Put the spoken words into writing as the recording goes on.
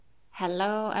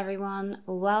Hello everyone,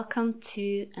 welcome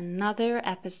to another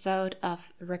episode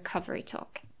of Recovery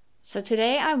Talk. So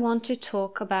today I want to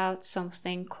talk about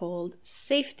something called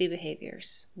safety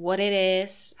behaviors, what it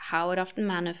is, how it often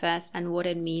manifests, and what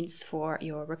it means for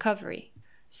your recovery.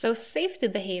 So safety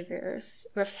behaviors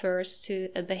refers to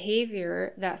a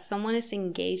behavior that someone is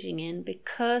engaging in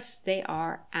because they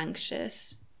are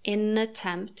anxious in an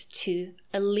attempt to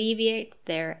alleviate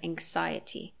their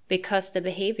anxiety, because the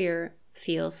behavior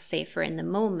feels safer in the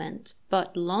moment,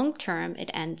 but long term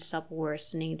it ends up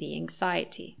worsening the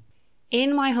anxiety.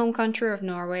 In my home country of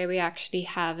Norway, we actually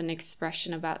have an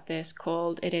expression about this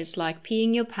called, it is like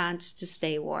peeing your pants to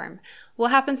stay warm.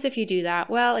 What happens if you do that?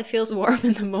 Well, it feels warm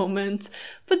in the moment,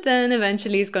 but then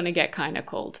eventually it's going to get kind of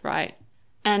cold, right?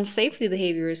 And safety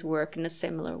behaviors work in a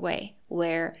similar way,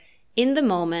 where in the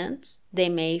moment, they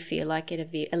may feel like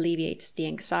it alleviates the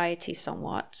anxiety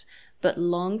somewhat, but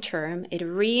long term, it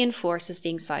reinforces the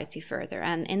anxiety further.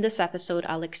 And in this episode,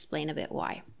 I'll explain a bit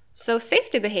why. So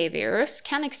safety behaviors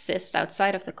can exist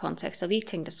outside of the context of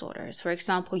eating disorders. For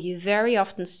example, you very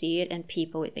often see it in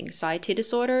people with anxiety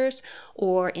disorders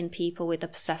or in people with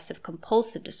obsessive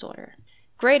compulsive disorder.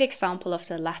 Great example of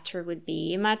the latter would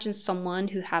be, imagine someone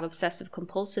who have obsessive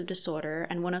compulsive disorder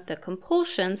and one of the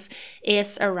compulsions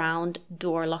is around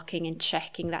door locking and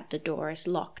checking that the door is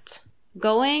locked.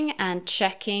 Going and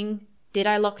checking, did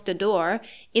I lock the door?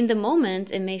 In the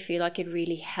moment, it may feel like it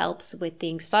really helps with the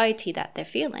anxiety that they're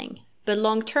feeling. But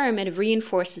long term, it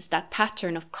reinforces that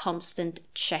pattern of constant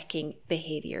checking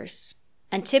behaviors.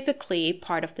 And typically,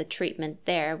 part of the treatment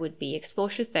there would be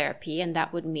exposure therapy, and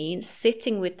that would mean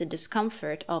sitting with the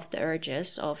discomfort of the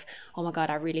urges of, oh my God,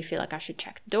 I really feel like I should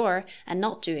check the door, and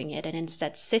not doing it, and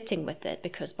instead sitting with it,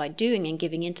 because by doing and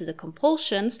giving into the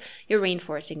compulsions, you're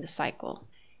reinforcing the cycle.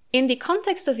 In the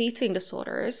context of eating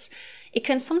disorders, it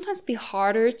can sometimes be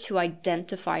harder to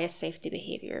identify a safety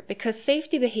behavior because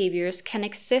safety behaviors can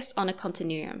exist on a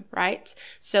continuum, right?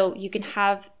 So you can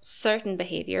have certain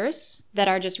behaviors that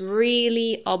are just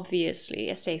really obviously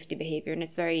a safety behavior and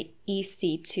it's very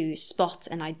easy to spot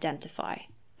and identify.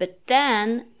 But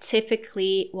then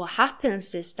typically what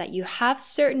happens is that you have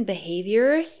certain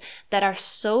behaviors that are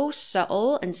so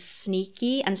subtle and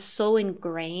sneaky and so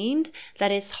ingrained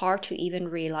that it's hard to even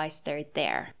realize they're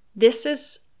there. This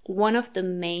is one of the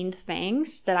main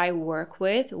things that I work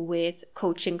with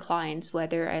coaching clients,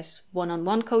 whether as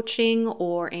one-on-one coaching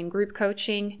or in group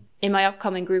coaching. In my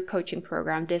upcoming group coaching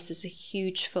program, this is a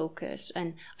huge focus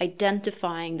and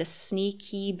identifying the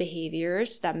sneaky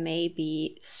behaviors that may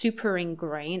be super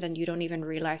ingrained and you don't even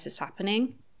realize it's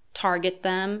happening, target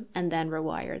them, and then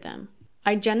rewire them.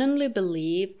 I genuinely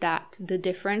believe that the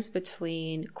difference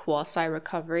between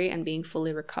quasi-recovery and being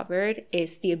fully recovered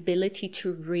is the ability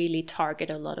to really target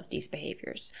a lot of these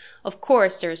behaviors. Of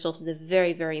course, there's also the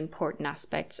very, very important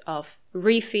aspects of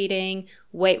refeeding,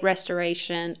 weight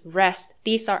restoration, rest.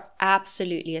 These are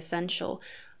absolutely essential.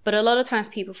 But a lot of times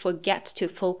people forget to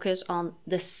focus on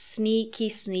the sneaky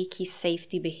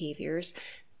safety behaviors.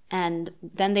 And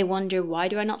then they wonder, why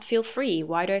do I not feel free?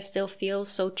 Why do I still feel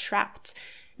so trapped?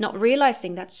 Not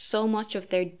realizing that so much of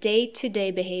their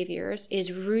day-to-day behaviors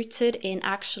is rooted in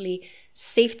actually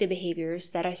safety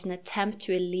behaviors that is an attempt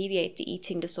to alleviate the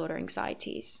eating disorder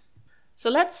anxieties.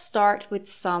 So let's start with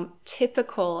some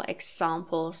typical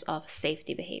examples of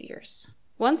safety behaviors.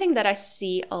 One thing that I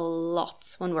see a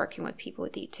lot when working with people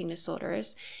with eating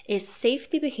disorders is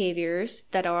safety behaviors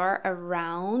that are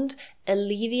around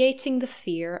alleviating the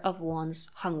fear of one's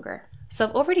hunger. So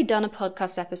I've already done a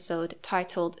podcast episode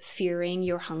titled Fearing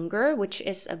Your Hunger, which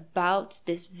is about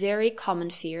this very common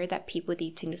fear that people with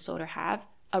eating disorder have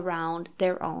around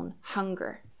their own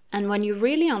hunger. And when you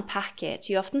really unpack it,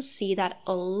 you often see that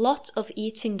a lot of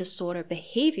eating disorder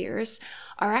behaviors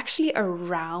are actually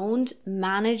around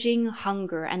managing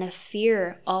hunger and a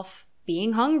fear of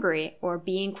being hungry or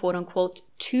being quote unquote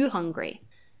too hungry.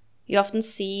 You often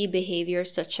see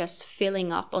behaviors such as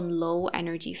filling up on low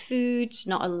energy foods,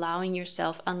 not allowing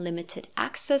yourself unlimited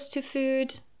access to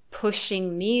food,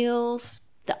 pushing meals.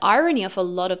 The irony of a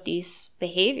lot of these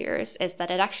behaviors is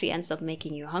that it actually ends up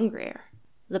making you hungrier.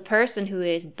 The person who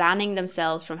is banning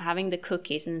themselves from having the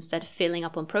cookies and instead filling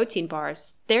up on protein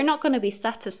bars, they're not going to be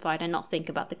satisfied and not think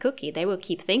about the cookie. They will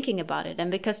keep thinking about it.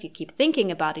 And because you keep thinking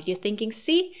about it, you're thinking,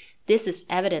 see, this is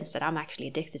evidence that I'm actually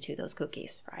addicted to those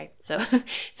cookies, right? So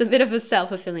it's a bit of a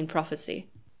self-fulfilling prophecy.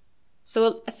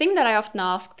 So a thing that I often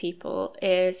ask people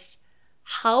is,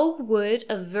 how would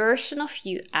a version of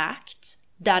you act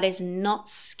that is not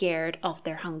scared of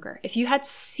their hunger? If you had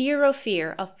zero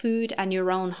fear of food and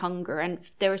your own hunger and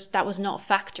that was not a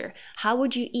factor, how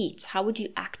would you eat? How would you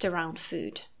act around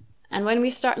food? And when we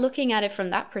start looking at it from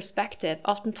that perspective,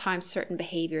 oftentimes certain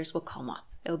behaviors will come up.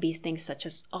 It will be things such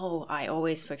as, oh, I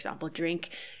always, for example, drink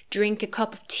a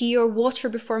cup of tea or water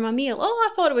before my meal. Oh,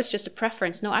 I thought it was just a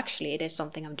preference. No, actually, it is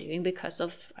something I'm doing because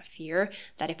of a fear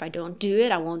that if I don't do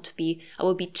it, I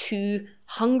will be too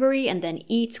hungry and then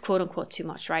eat, quote unquote, too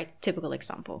much, right? Typical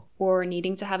example. Or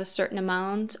needing to have a certain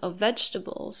amount of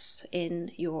vegetables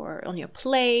on your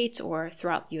plate or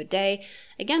throughout your day.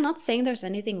 Again, not saying there's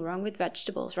anything wrong with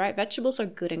vegetables, right? Vegetables are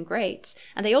good and great.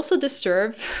 And they also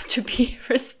deserve to be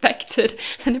respected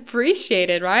and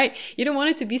appreciated, right? You don't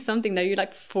want it to be something that you're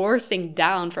like forcing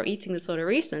down for eating the sort of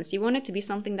reasons. You want it to be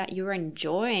something that you're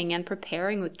enjoying and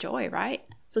preparing with joy, right?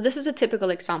 So this is a typical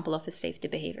example of a safety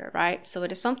behavior, right? So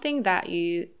it is something that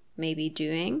you may be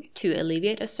doing to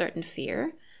alleviate a certain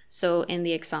fear. So in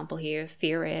the example here,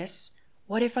 fear is,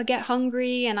 what if I get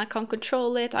hungry and I can't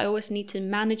control it? I always need to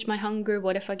manage my hunger.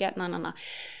 What if I get no.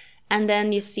 And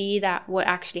then you see that what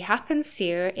actually happens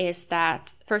here is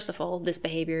that, first of all, this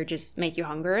behavior just make you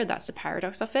hungry. That's the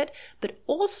paradox of it. But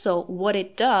also what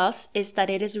it does is that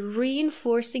it is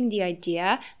reinforcing the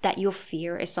idea that your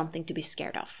fear is something to be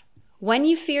scared of. When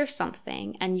you fear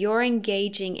something and you're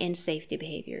engaging in safety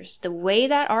behaviors, the way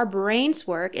that our brains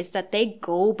work is that they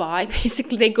go by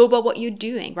what you're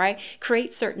doing, right?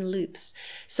 Create certain loops.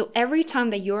 So every time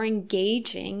that you're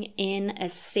engaging in a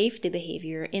safety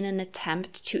behavior in an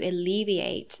attempt to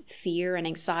alleviate fear and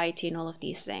anxiety and all of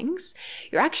these things,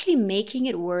 you're actually making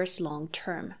it worse long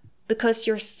term. Because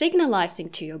you're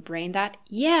signalizing to your brain that,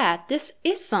 yeah, this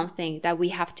is something that we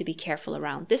have to be careful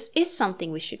around. This is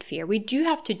something we should fear. We do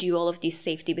have to do all of these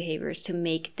safety behaviors to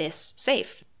make this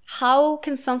safe. How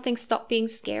can something stop being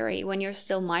scary when you're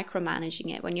still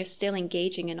micromanaging it, when you're still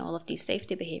engaging in all of these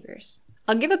safety behaviors?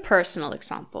 I'll give a personal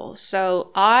example.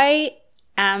 So I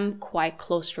am quite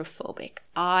claustrophobic.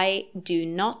 I do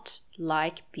not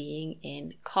like being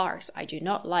in cars. I do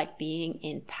not like being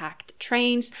in packed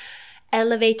trains,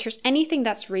 elevators, anything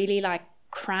that's really like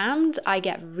crammed. I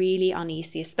get really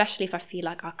uneasy, especially if I feel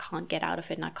like I can't get out of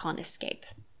it and I can't escape.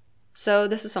 So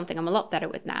this is something I'm a lot better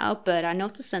with now, but I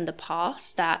noticed in the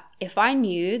past that if I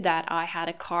knew that I had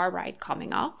a car ride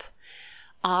coming up,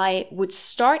 I would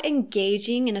start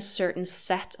engaging in a certain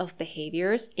set of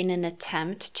behaviors in an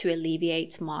attempt to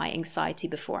alleviate my anxiety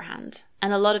beforehand.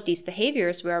 And a lot of these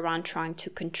behaviors were around trying to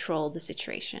control the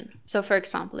situation. So for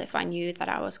example, if I knew that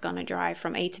I was going to drive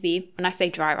from A to B, when I say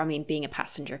drive, I mean being a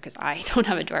passenger because I don't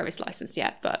have a driver's license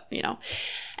yet, but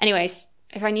Anyways,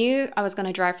 if I knew I was going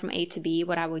to drive from A to B,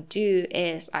 what I would do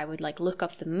is I would look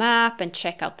up the map and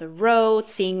check out the road,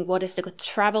 seeing what is the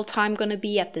travel time going to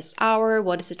be at this hour,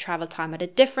 what is the travel time at a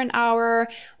different hour,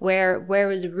 where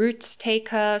will the routes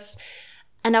take us.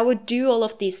 And I would do all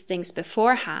of these things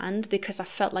beforehand because I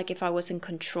felt like if I was in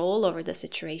control over the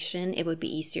situation, it would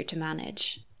be easier to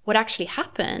manage. What actually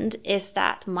happened is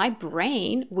that my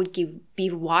brain would be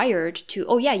wired to,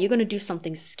 oh yeah, you're going to do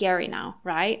something scary now,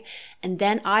 right? And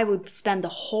then I would spend the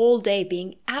whole day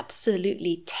being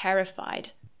absolutely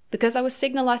terrified because I was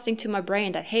signalizing to my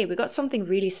brain that, hey, we got something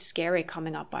really scary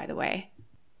coming up, by the way.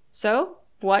 So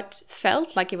what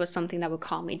felt like it was something that would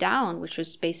calm me down, which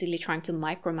was basically trying to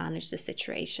micromanage the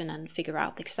situation and figure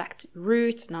out the exact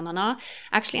route,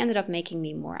 actually ended up making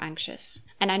me more anxious.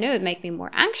 And I know it made me more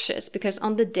anxious because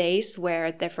on the days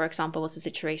where there, for example, was a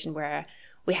situation where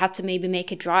we had to maybe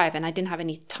make a drive and I didn't have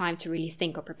any time to really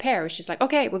think or prepare. It was just like,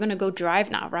 okay, we're going to go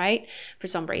drive now, right? For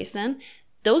some reason.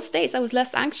 Those days I was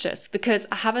less anxious because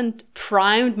I haven't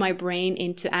primed my brain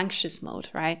into anxious mode,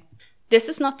 right? This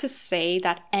is not to say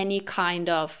that any kind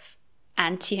of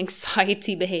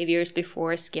anti-anxiety behaviors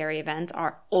before a scary event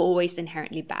are always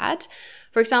inherently bad.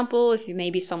 For example, if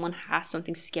maybe someone has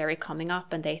something scary coming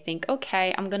up and they think,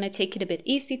 okay, I'm going to take it a bit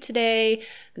easy today. I'm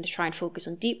going to try and focus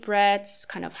on deep breaths,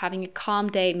 kind of having a calm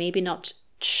day, maybe not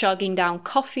chugging down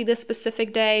coffee this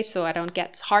specific day so I don't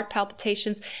get heart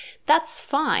palpitations. That's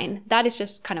fine. That is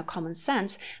just kind of common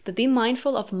sense. But be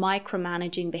mindful of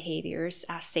micromanaging behaviors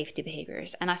as safety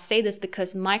behaviors. And I say this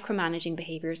because micromanaging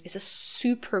behaviors is a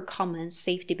super common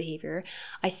safety behavior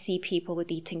I see people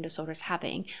with eating disorders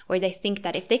having, where they think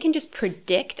that if they can just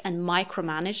predict and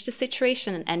micromanage the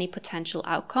situation and any potential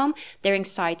outcome, their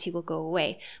anxiety will go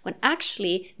away. When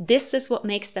actually, this is what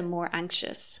makes them more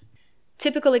anxious.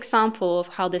 Typical example of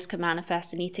how this could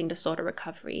manifest in eating disorder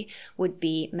recovery would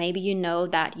be maybe you know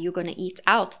that you're going to eat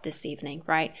out this evening,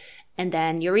 right? And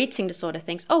then your eating disorder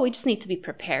thinks, oh, we just need to be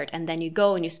prepared. And then you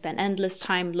go and you spend endless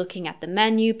time looking at the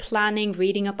menu, planning,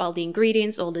 reading up all the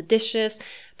ingredients, all the dishes,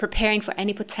 preparing for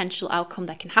any potential outcome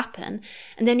that can happen.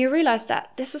 And then you realize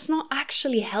that this is not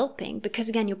actually helping because,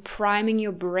 again, you're priming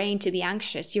your brain to be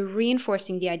anxious. You're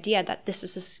reinforcing the idea that this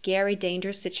is a scary,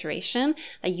 dangerous situation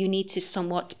that you need to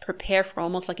somewhat prepare for,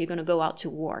 almost like you're going to go out to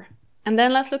war. And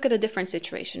then let's look at a different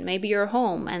situation. Maybe you're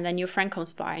home and then your friend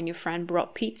comes by and your friend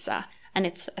brought pizza. And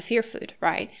it's a fear food,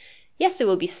 right? Yes, it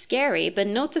will be scary, but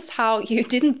notice how you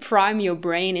didn't prime your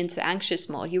brain into anxious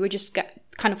mode. You were just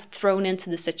kind of thrown into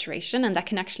the situation, and that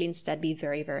can actually instead be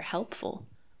very, very helpful.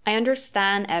 I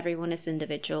understand everyone is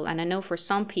individual, and I know for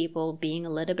some people being a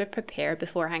little bit prepared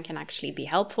beforehand can actually be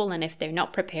helpful, and if they're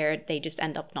not prepared, they just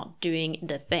end up not doing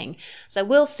the thing. So I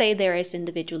will say there is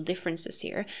individual differences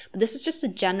here, but this is just a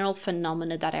general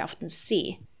phenomenon that I often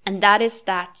see, and that is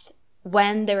that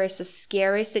when there is a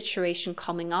scary situation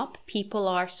coming up, people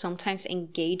are sometimes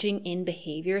engaging in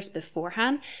behaviors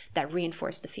beforehand that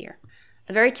reinforce the fear.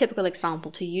 A very typical example,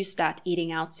 to use that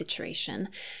eating out situation,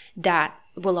 that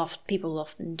people will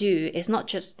often do is not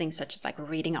just things such as like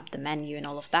reading up the menu and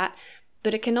all of that,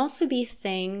 but it can also be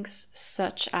things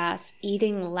such as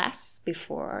eating less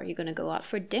before you're going to go out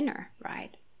for dinner,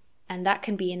 right? And that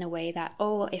can be in a way that,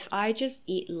 oh, if I just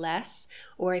eat less,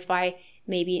 or if I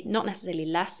maybe not necessarily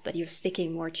less, but you're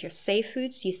sticking more to your safe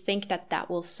foods, you think that that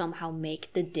will somehow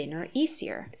make the dinner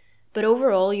easier. But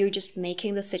overall, you're just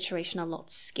making the situation a lot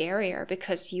scarier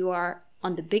because you are,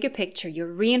 on the bigger picture,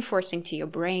 you're reinforcing to your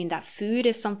brain that food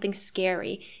is something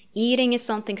scary, eating is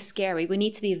something scary. We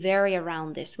need to be wary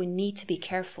around this. We need to be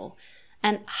careful.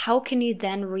 And how can you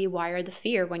then rewire the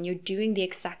fear when you're doing the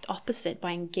exact opposite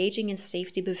by engaging in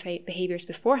safety behaviors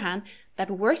beforehand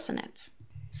that worsen it?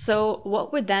 So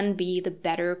what would then be the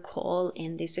better call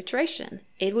in this situation?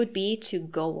 It would be to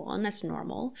go on as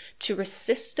normal, to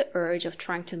resist the urge of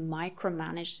trying to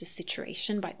micromanage the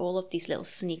situation by all of these little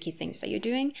sneaky things that you're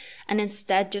doing, and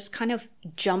instead just kind of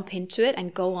jump into it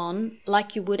and go on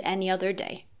like you would any other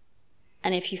day.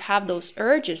 And if you have those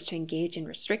urges to engage in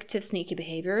restrictive, sneaky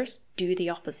behaviors, do the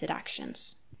opposite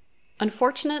actions.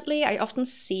 Unfortunately, I often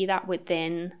see that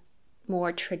within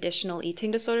more traditional eating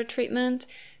disorder treatment,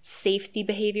 safety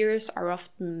behaviors are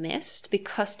often missed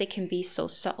because they can be so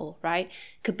subtle, right?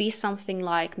 It could be something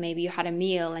like maybe you had a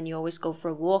meal and you always go for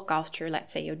a walk after,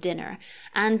 let's say, your dinner.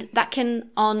 And that can,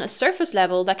 on a surface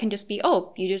level, that can just be,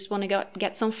 oh, you just want to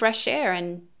get some fresh air,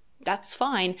 and that's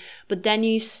fine. But then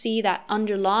you see that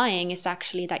underlying is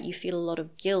actually that you feel a lot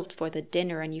of guilt for the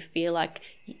dinner, and you feel like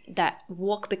that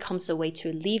walk becomes a way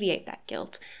to alleviate that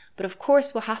guilt. But of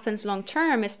course, what happens long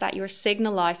term is that you're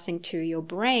signalizing to your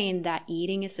brain that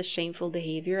eating is a shameful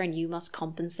behavior and you must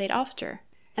compensate after.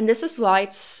 And this is why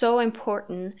it's so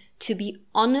important to be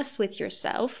honest with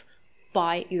yourself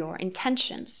by your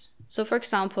intentions. So for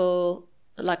example,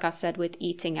 like I said, with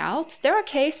eating out, there are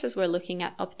cases where looking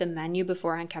at up the menu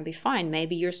beforehand can be fine.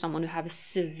 Maybe you're someone who have a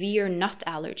severe nut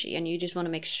allergy and you just want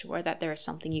to make sure that there is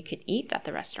something you can eat at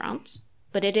the restaurant.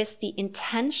 But it is the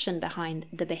intention behind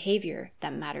the behavior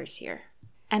that matters here.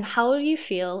 And how do you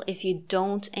feel if you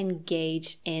don't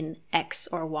engage in X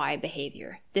or Y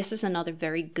behavior? This is another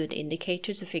very good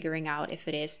indicator to figuring out if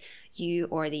it is you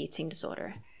or the eating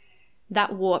disorder.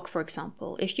 That walk, for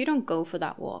example, if you don't go for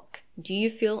that walk, do you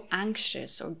feel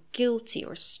anxious or guilty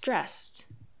or stressed?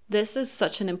 This is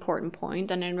such an important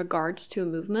point, and in regards to a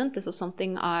movement, this is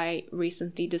something I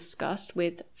recently discussed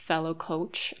with fellow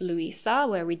coach Louisa,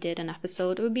 where we did an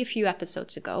episode, it would be a few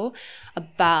episodes ago,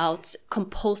 about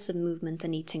compulsive movement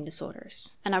and eating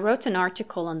disorders. And I wrote an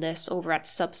article on this over at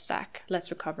Substack,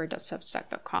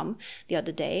 letsrecover.substack.com, the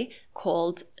other day,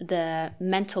 called The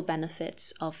Mental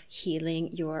Benefits of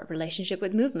Healing Your Relationship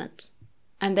with Movement.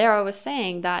 And there I was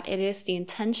saying that it is the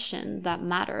intention that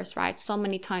matters, right? So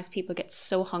many times people get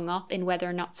so hung up in whether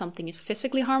or not something is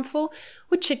physically harmful,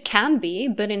 which it can be,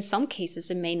 but in some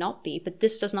cases it may not be. But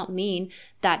this does not mean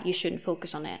that you shouldn't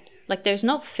focus on it. Like, there's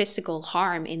no physical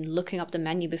harm in looking up the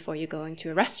menu before you're going to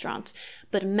a restaurant.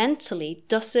 But mentally,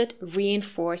 does it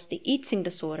reinforce the eating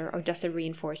disorder or does it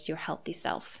reinforce your healthy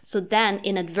self? So then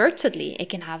inadvertently, it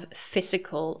can have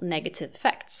physical negative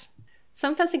effects.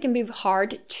 Sometimes it can be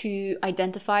hard to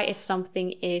identify if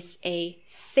something is a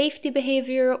safety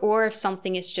behavior or if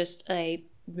something is just a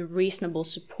reasonable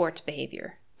support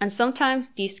behavior. And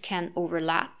sometimes these can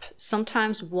overlap.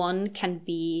 Sometimes one can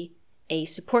be a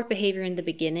support behavior in the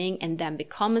beginning and then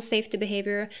become a safety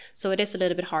behavior. So it is a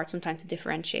little bit hard sometimes to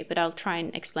differentiate, but I'll try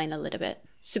and explain a little bit.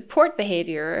 Support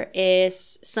behavior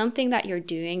is something that you're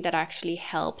doing that actually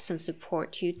helps and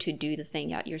supports you to do the thing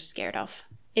that you're scared of.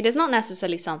 It is not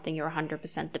necessarily something you're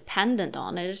 100% dependent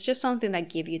on. It is just something that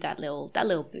gives you that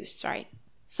little boost, right?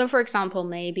 So for example,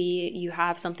 maybe you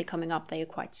have something coming up that you're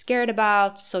quite scared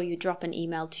about, so you drop an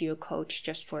email to your coach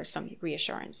just for some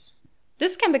reassurance.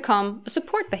 This can become a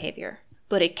support behavior,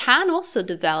 but it can also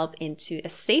develop into a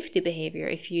safety behavior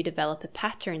if you develop a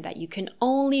pattern that you can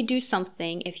only do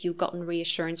something if you've gotten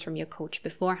reassurance from your coach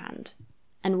beforehand.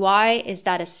 And why is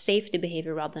that a safety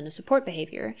behavior rather than a support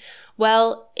behavior?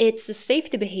 Well, it's a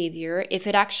safety behavior if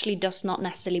it actually does not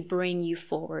necessarily bring you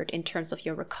forward in terms of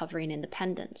your recovery and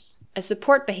independence. A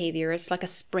support behavior is like a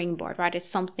springboard, right? It's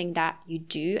something that you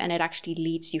do and it actually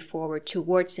leads you forward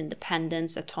towards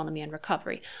independence, autonomy, and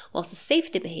recovery. Whilst a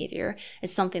safety behavior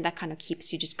is something that kind of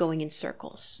keeps you just going in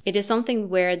circles. It is something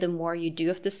where the more you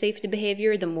do of the safety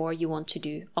behavior, the more you want to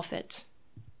do of it.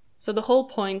 So the whole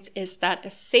point is that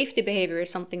a safety behavior is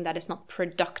something that is not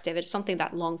productive. It's something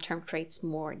that long-term creates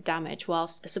more damage,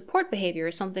 whilst a support behavior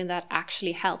is something that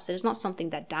actually helps. It is not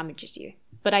something that damages you.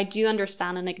 But I do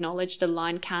understand and acknowledge the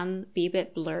line can be a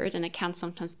bit blurred and it can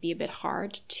sometimes be a bit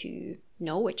hard to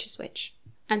know which is which.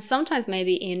 And sometimes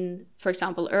maybe in, for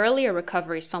example, earlier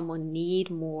recovery, someone need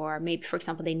more, maybe for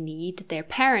example, they need their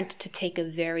parent to take a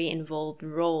very involved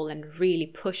role and really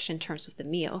push in terms of the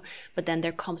meal. But then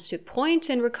there comes to a point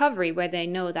in recovery where they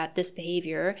know that this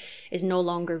behavior is no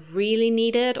longer really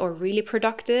needed or really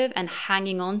productive, and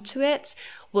hanging on to it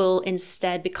will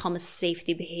instead become a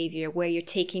safety behavior where you're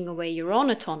taking away your own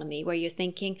autonomy, where you're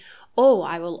thinking, oh,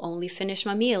 I will only finish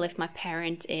my meal if my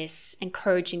parent is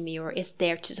encouraging me or is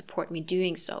there to support me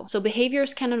doing so. So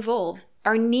behaviors can evolve.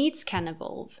 Our needs can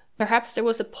evolve. Perhaps there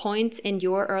was a point in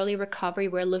your early recovery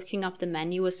where looking up the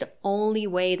menu was the only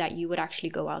way that you would actually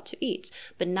go out to eat.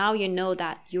 But now you know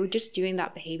that you're just doing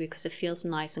that behavior because it feels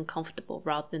nice and comfortable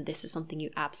rather than this is something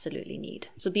you absolutely need.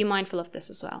 So be mindful of this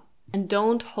as well. And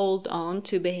don't hold on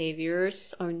to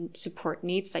behaviors or support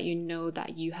needs that you know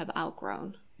that you have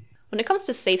outgrown. When it comes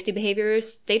to safety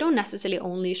behaviors, they don't necessarily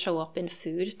only show up in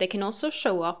food. They can also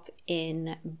show up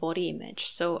in body image.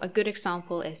 So a good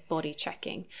example is body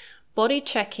checking. Body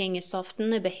checking is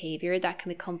often a behavior that can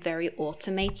become very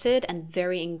automated and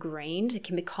very ingrained. It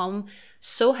can become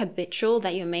so habitual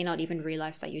that you may not even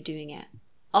realize that you're doing it.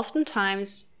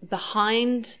 Oftentimes,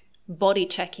 behind body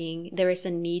checking, there is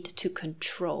a need to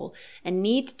control, a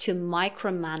need to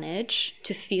micromanage,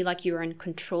 to feel like you're in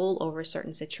control over a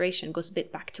certain situation. It goes a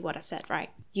bit back to what I said,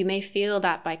 right? You may feel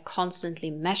that by constantly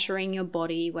measuring your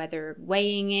body, whether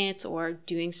weighing it or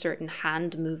doing certain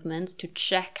hand movements to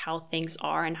check how things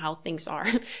are and how things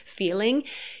are feeling,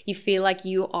 you feel like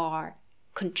you are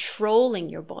controlling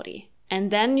your body. And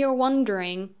then you're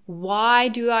wondering, why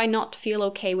do I not feel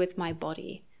okay with my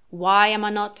body? Why am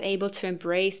I not able to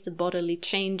embrace the bodily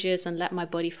changes and let my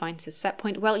body find its set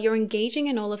point? Well, you're engaging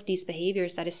in all of these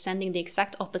behaviors that is sending the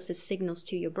exact opposite signals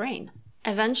to your brain.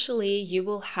 Eventually, you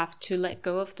will have to let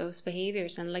go of those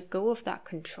behaviors and let go of that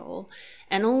control.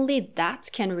 And only that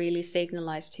can really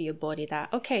signalize to your body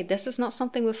that, okay, this is not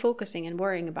something we're focusing and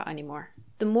worrying about anymore.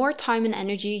 The more time and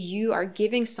energy you are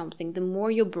giving something, the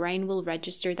more your brain will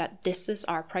register that this is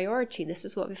our priority. This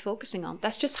is what we're focusing on.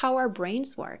 That's just how our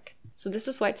brains work. So this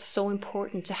is why it's so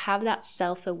important to have that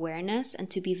self-awareness and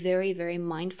to be very, very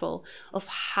mindful of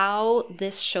how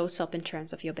this shows up in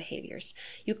terms of your behaviors.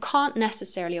 You can't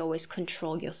necessarily always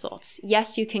control your thoughts.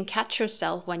 Yes, you can catch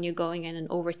yourself when you're going in an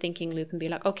overthinking loop and be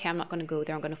like, okay, I'm not going to go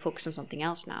there. I'm going to focus on something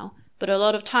else now. But a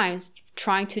lot of times,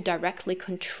 trying to directly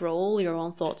control your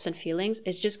own thoughts and feelings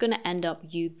is just going to end up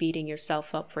you beating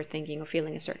yourself up for thinking or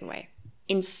feeling a certain way.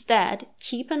 Instead,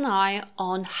 keep an eye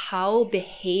on how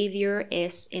behavior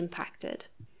is impacted.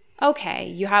 Okay,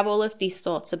 you have all of these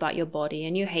thoughts about your body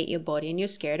and you hate your body and you're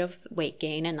scared of weight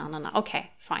gain and no.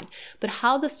 Okay, fine. But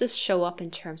how does this show up in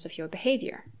terms of your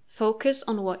behavior? Focus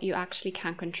on what you actually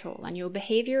can control, and your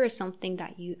behavior is something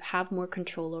that you have more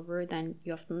control over than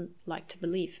you often like to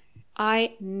believe.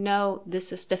 I know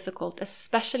this is difficult,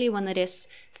 especially when it is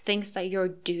things that you're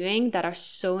doing that are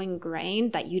so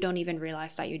ingrained that you don't even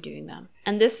realize that you're doing them.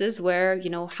 And this is where,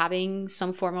 having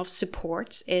some form of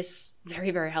support is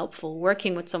very, very helpful.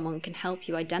 Working with someone can help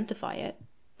you identify it.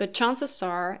 But chances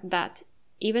are that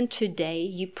even today,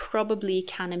 you probably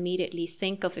can immediately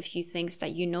think of a few things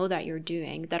that you know that you're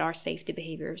doing that are safety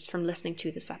behaviors from listening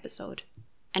to this episode.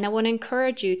 And I want to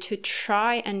encourage you to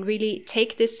try and really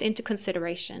take this into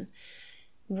consideration.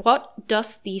 What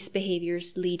does these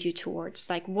behaviors lead you towards?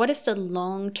 Like, what is the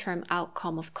long-term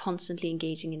outcome of constantly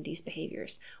engaging in these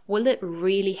behaviors? Will it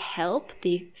really help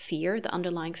the fear, the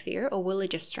underlying fear, or will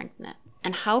it just strengthen it?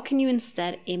 And how can you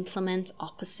instead implement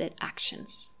opposite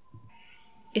actions?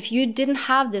 If you didn't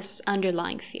have this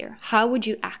underlying fear, how would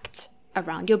you act?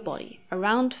 around your body,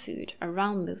 around food,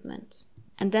 around movement,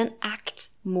 and then act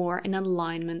more in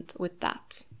alignment with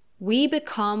that. We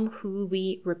become who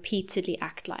we repeatedly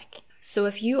act like. So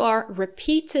if you are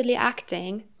repeatedly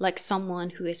acting like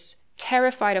someone who is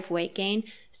terrified of weight gain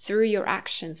through your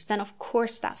actions, then of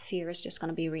course that fear is just going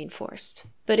to be reinforced.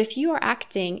 But if you are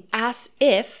acting as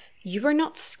if you are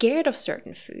not scared of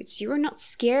certain foods, you are not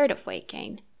scared of weight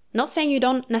gain. I'm not saying you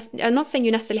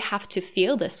necessarily have to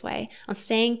feel this way. I'm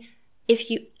saying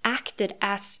if you acted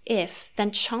as if,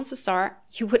 then chances are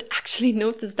you would actually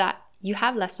notice that you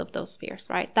have less of those fears,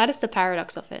 right? That is the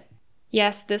paradox of it.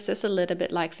 Yes, this is a little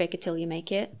bit like fake it till you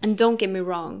make it. And don't get me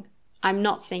wrong, I'm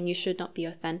not saying you should not be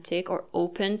authentic or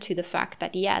open to the fact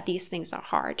that, yeah, these things are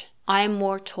hard. I am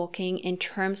more talking in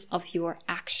terms of your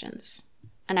actions.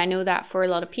 And I know that for a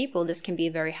lot of people, this can be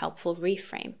a very helpful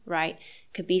reframe, right?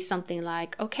 It could be something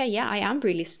like, okay, yeah, I am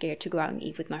really scared to go out and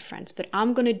eat with my friends, but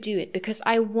I'm going to do it because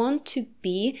I want to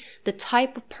be the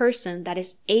type of person that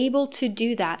is able to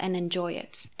do that and enjoy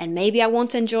it. And maybe I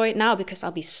won't enjoy it now because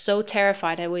I'll be so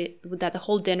terrified that the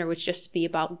whole dinner would just be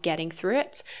about getting through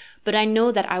it. But I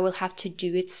know that I will have to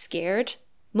do it scared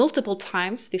multiple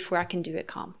times before I can do it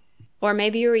calm. Or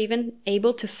maybe you're even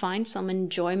able to find some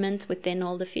enjoyment within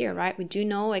all the fear, right? We do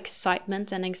know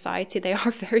excitement and anxiety, they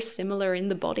are very similar in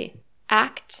the body.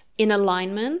 Act in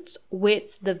alignment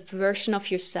with the version of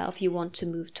yourself you want to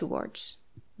move towards.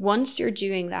 Once you're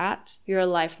doing that, your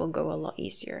life will go a lot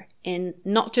easier.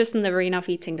 Not just in the arena of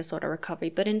eating disorder recovery,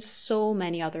 but in so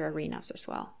many other arenas as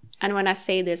well. And when I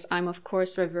say this, I'm of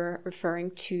course referring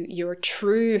to your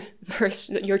true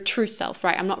self,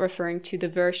 right? I'm not referring to the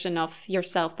version of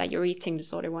yourself that your eating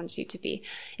disorder wants you to be.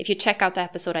 If you check out the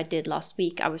episode I did last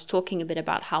week, I was talking a bit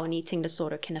about how an eating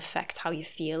disorder can affect how you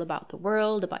feel about the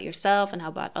world, about yourself, and how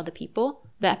about other people.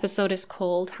 The episode is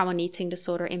called How an Eating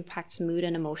Disorder Impacts Mood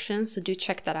and Emotions. So do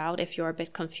check that out if you're a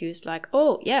bit confused, like,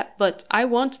 oh yeah, but I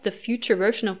want the future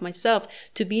version of myself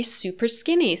to be super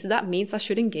skinny. So that means I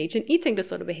should engage in eating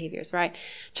disorder behaviors, right?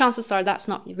 Chances are that's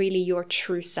not really your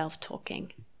true self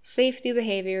talking. Safety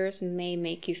behaviors may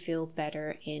make you feel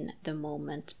better in the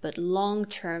moment, but long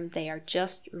term, they are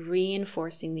just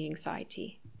reinforcing the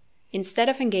anxiety. Instead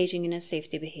of engaging in a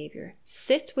safety behavior,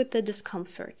 sit with the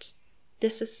discomfort.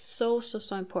 This is so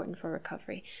important for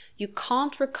recovery. You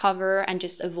can't recover and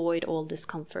just avoid all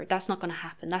discomfort. That's not going to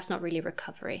happen. That's not really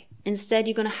recovery. Instead,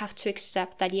 you're going to have to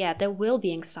accept that, yeah, there will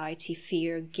be anxiety,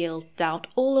 fear, guilt, doubt,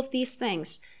 all of these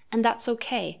things. And that's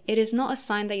okay. It is not a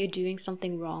sign that you're doing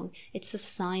something wrong. It's a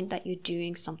sign that you're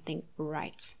doing something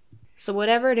right. So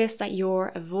whatever it is that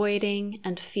you're avoiding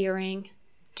and fearing,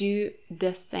 do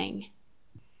the thing.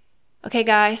 Okay,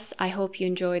 guys, I hope you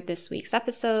enjoyed this week's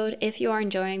episode. If you are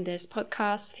enjoying this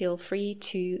podcast, feel free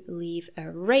to leave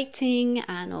a rating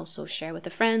and also share with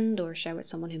a friend or share with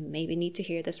someone who maybe need to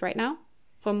hear this right now.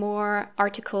 For more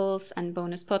articles and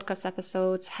bonus podcast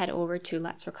episodes, head over to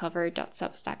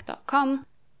letsrecover.substack.com.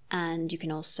 And you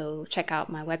can also check out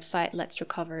my website,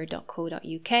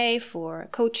 letsrecover.co.uk, for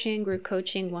coaching, group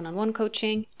coaching, one-on-one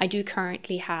coaching. I do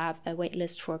currently have a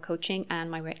waitlist for coaching,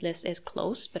 and my waitlist is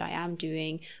closed, but I am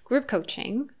doing group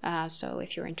coaching. So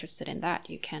if you're interested in that,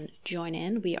 you can join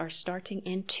in. We are starting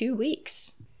in 2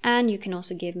 weeks. And you can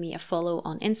also give me a follow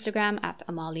on Instagram at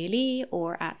Amalie Lee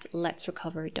or at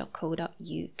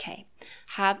letsrecover.co.uk.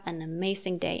 Have an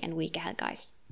amazing day and week ahead, guys.